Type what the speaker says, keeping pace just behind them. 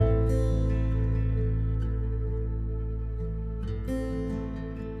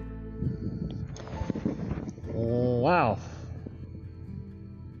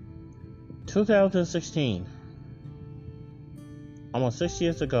2016, almost 6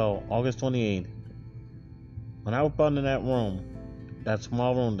 years ago, August 28th, when I was brought in that room, that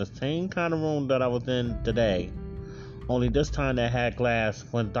small room, the same kind of room that I was in today, only this time that had glass,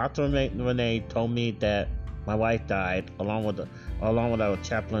 when Dr. Renee told me that my wife died, along with our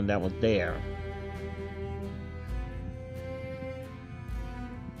chaplain that was there,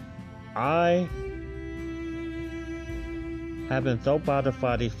 I have been so bothered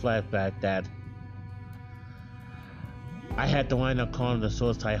by these flashbacks that I had to wind up calling the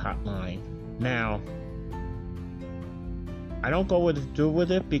suicide hotline. Now, I don't go through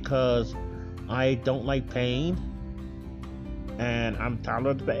with it because I don't like pain, and I'm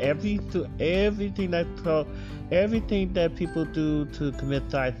tolerant of everything that people do to commit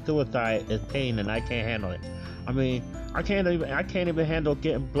suicide is pain, and I can't handle it. I mean, I can't even handle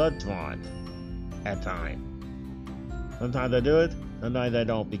getting blood drawn at times. Sometimes I do it, sometimes I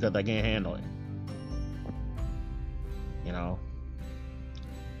don't because I can't handle it. You know.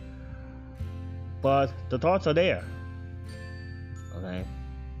 But the thoughts are there. Okay.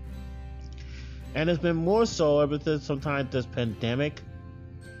 And it's been more so ever since sometimes this pandemic,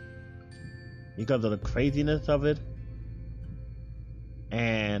 because of the craziness of it.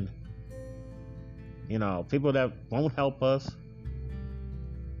 And, you know, people that won't help us.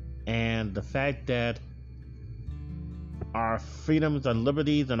 And the fact that our freedoms and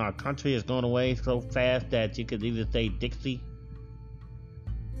liberties in our country is going away so fast that you could even say Dixie.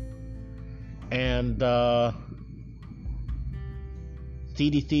 And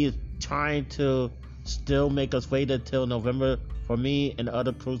CDC is trying to still make us wait until November for me and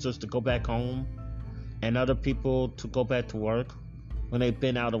other cruisers to go back home and other people to go back to work when they've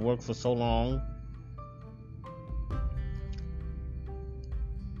been out of work for so long.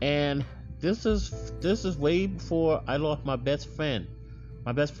 And this is way before I lost my best friend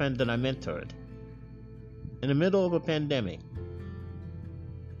that I mentored in the middle of a pandemic.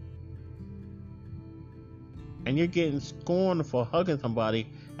 And you're getting scorned for hugging somebody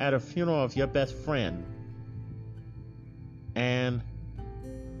at a funeral of your best friend. And,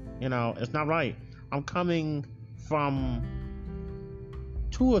 you know, it's not right. I'm coming from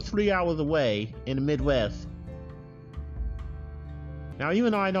 2 or 3 hours away in the Midwest. Now,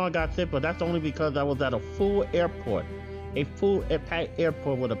 even though I know I got sick, but that's only because I was at a full airport. A packed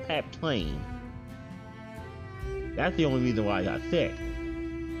airport with a packed plane. That's the only reason why I got sick.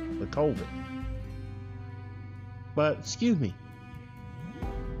 With COVID. But, excuse me.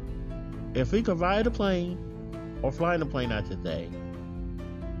 If we could ride a plane, or fly in a plane, I should say,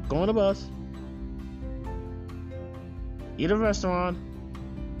 go on a bus, eat at a restaurant,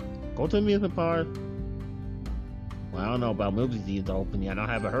 go to the amusement park. Well, I don't know about movie theaters open yet. I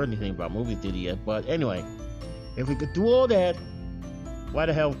haven't heard anything about movie theaters yet. But anyway, if we could do all that, why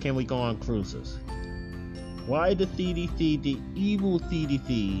the hell can't we go on cruises? Why the CDC, the evil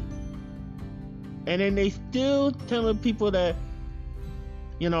CDC, and then they still telling people that,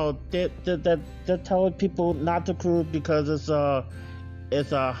 you know, they're telling people not to cruise because it's a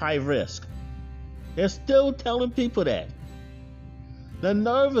high risk. They're still telling people that. The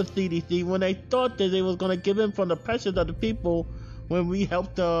nerve of CDC when they thought that they was going to give in from the pressures of the people when we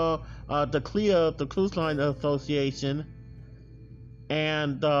helped the Cruise Line Association,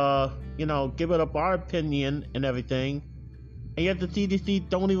 and you know, give it up our opinion and everything, and yet the CDC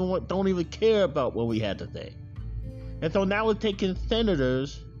don't even care about what we had to say, and so now we're taking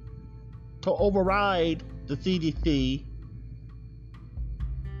senators to override the CDC.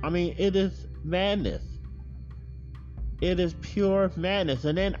 I mean, it is madness. It is pure madness.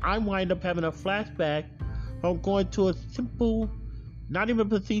 And then I wind up having a flashback from going to a simple, not even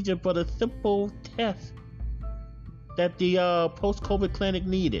procedure, but a simple test that the post-COVID clinic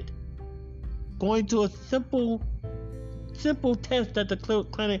needed. Going to a simple test that the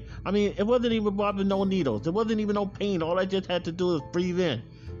clinic, I mean, it wasn't even involving no needles. It wasn't even no pain. All I just had to do was breathe in.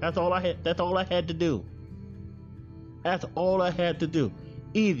 That's all I had to do. That's all I had to do.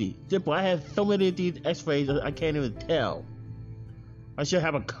 Easy, simple. I had so many of these x-rays that I can't even tell. I should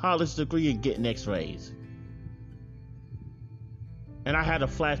have a college degree in getting x-rays. And I had a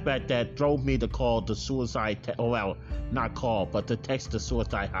flashback that drove me to call the suicide, well, not call, but to text the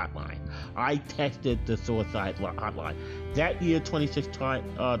suicide hotline. I texted the suicide hotline. That year,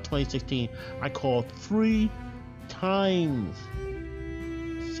 2016, I called 3 times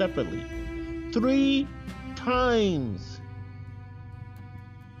separately. 3 times.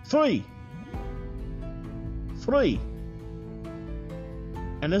 3.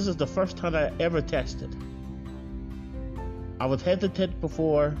 And this is the first time I ever texted. I was hesitant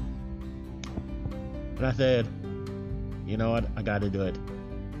before, but I said, you know what, I gotta do it.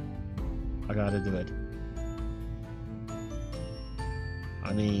 I gotta do it.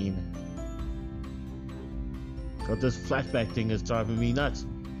 I mean, cause this flashback thing is driving me nuts.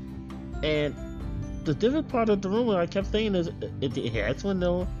 And the different part of the room where I kept saying is it has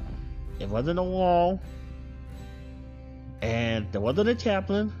window, it wasn't a wall, and there wasn't a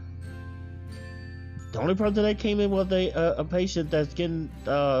chaplain. The only person that came in was a patient that's getting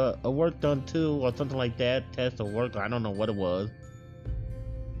a work done too, or something like that, test or work. I don't know what it was.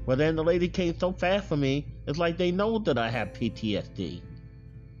 But then the lady came so fast for me, it's like they know that I have PTSD.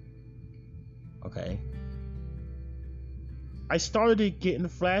 Okay. I started getting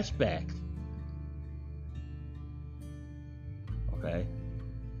flashbacks. Okay.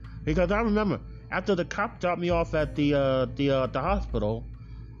 Because I remember after the cop dropped me off at the hospital,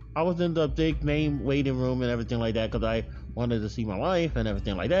 I was in the big main waiting room and everything like that because I wanted to see my wife and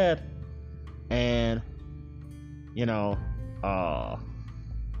everything like that. And you know,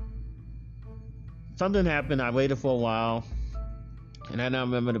 something happened. I waited for a while, and then I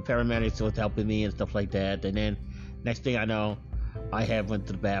remember the paramedics was helping me and stuff like that. And then next thing I know, I had went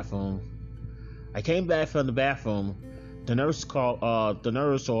to the bathroom. I came back from the bathroom. The nurse called the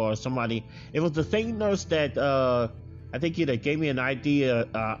nurse or somebody. It was the same nurse that I think either gave me an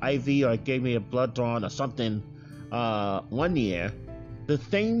IV or gave me a blood drawn or something one year. The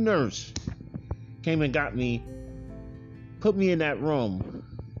same nurse came and got me, put me in that room,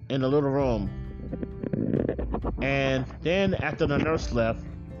 in the little room. And then after the nurse left,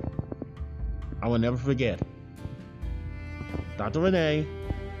 I will never forget, Dr. Renee,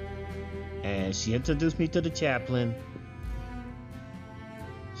 and she introduced me to the chaplain.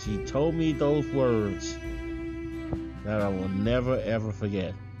 She told me those words that I will never ever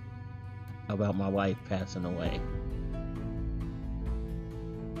forget about my wife passing away.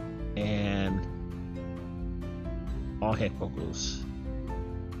 And all heck broke loose.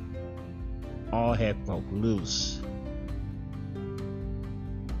 All heck broke loose.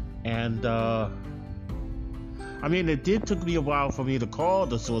 And I mean, it did took me a while for me to call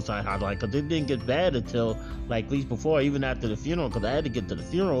the suicide hotline because it didn't get bad until like weeks before, even after the funeral, because I had to get to the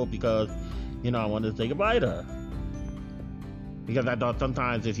funeral because, you know, I wanted to say goodbye to her. Because I thought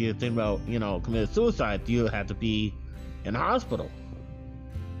sometimes if you think about, you know, committing suicide, you have to be in the hospital.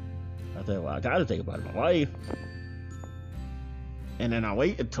 I said, well, I gotta say goodbye to my wife. And then I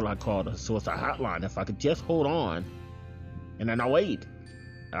wait until I call the suicide hotline. If I could just hold on. And then I wait.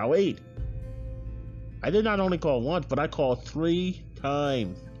 I did not only call once, but I called 3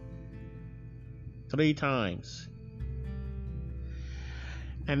 times. 3 times.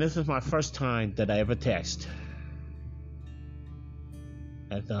 And this is my first time that I ever text.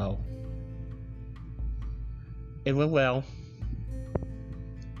 And so, it went well.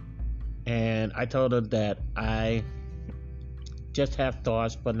 And I told her that I just have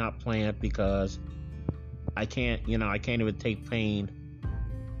thoughts but not plans because I can't even take pain.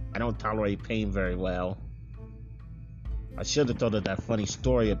 I don't tolerate pain very well. I should have told her that funny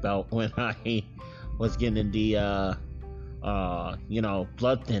story about when I was getting the blood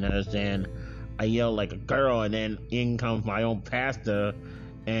thinners and I yelled like a girl, and then in comes my own pastor,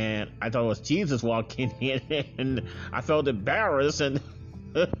 and I thought it was Jesus walking in, and I felt embarrassed. And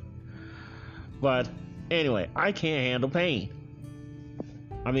but anyway, I can't handle pain.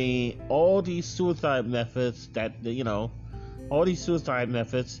 I mean, all these suicide methods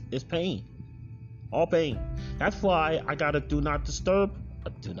is pain. All pain. That's why I got a do not disturb.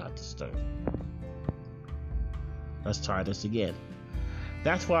 Let's try this again.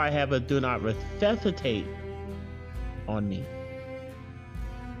 That's why I have a do not resuscitate on me.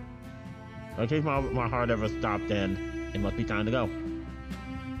 In case my heart ever stopped, then it must be time to go.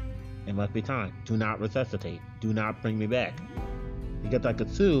 It must be time. Do not resuscitate. Do not bring me back. Because I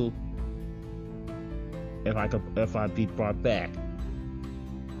could sue if I be brought back.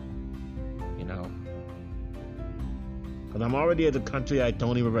 You know. Because I'm already at a country I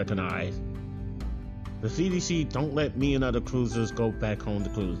don't even recognize. The CDC don't let me and other cruisers go back home to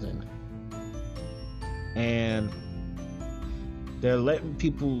cruising. And they're letting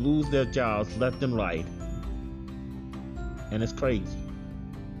people lose their jobs left and right. And it's crazy.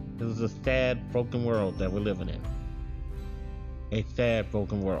 This is a sad, broken world that we're living in. A sad,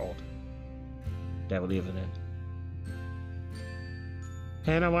 broken world that we're living in.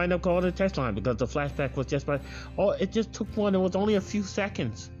 And I wind up calling the text line because the flashback was just it just took one. It was only a few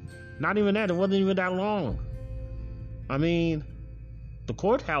seconds. Not even that. It wasn't even that long. I mean, the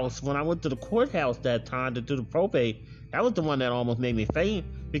courthouse, when I went to the courthouse that time to do the probate, that was the one that almost made me faint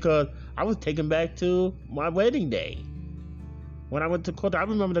because I was taken back to my wedding day. When I went to court, I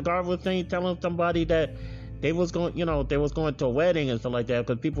remember the guard was telling somebody that they was going, they was going to a wedding and stuff like that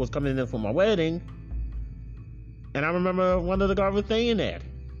because people was coming in for my wedding. And I remember one of the guys was saying that.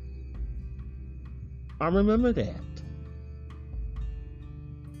 I remember that.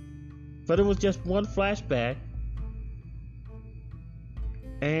 But it was just one flashback.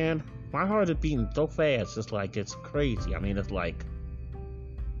 And my heart is beating so fast. It's like, it's crazy. I mean, it's like,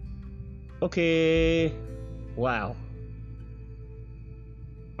 okay, wow.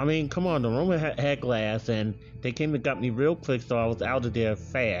 I mean, come on, the room had glass, and they came and got me real quick, so I was out of there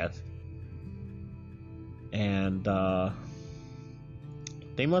fast. And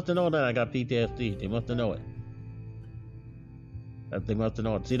they must have known that I got PTSD. They must have known it. They must have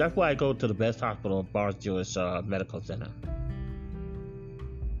known it. See, that's why I go to the best hospital, Barnes Jewish Medical Center.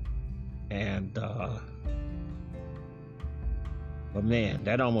 And but man,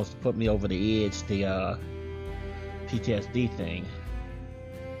 that almost put me over the edge, the PTSD thing.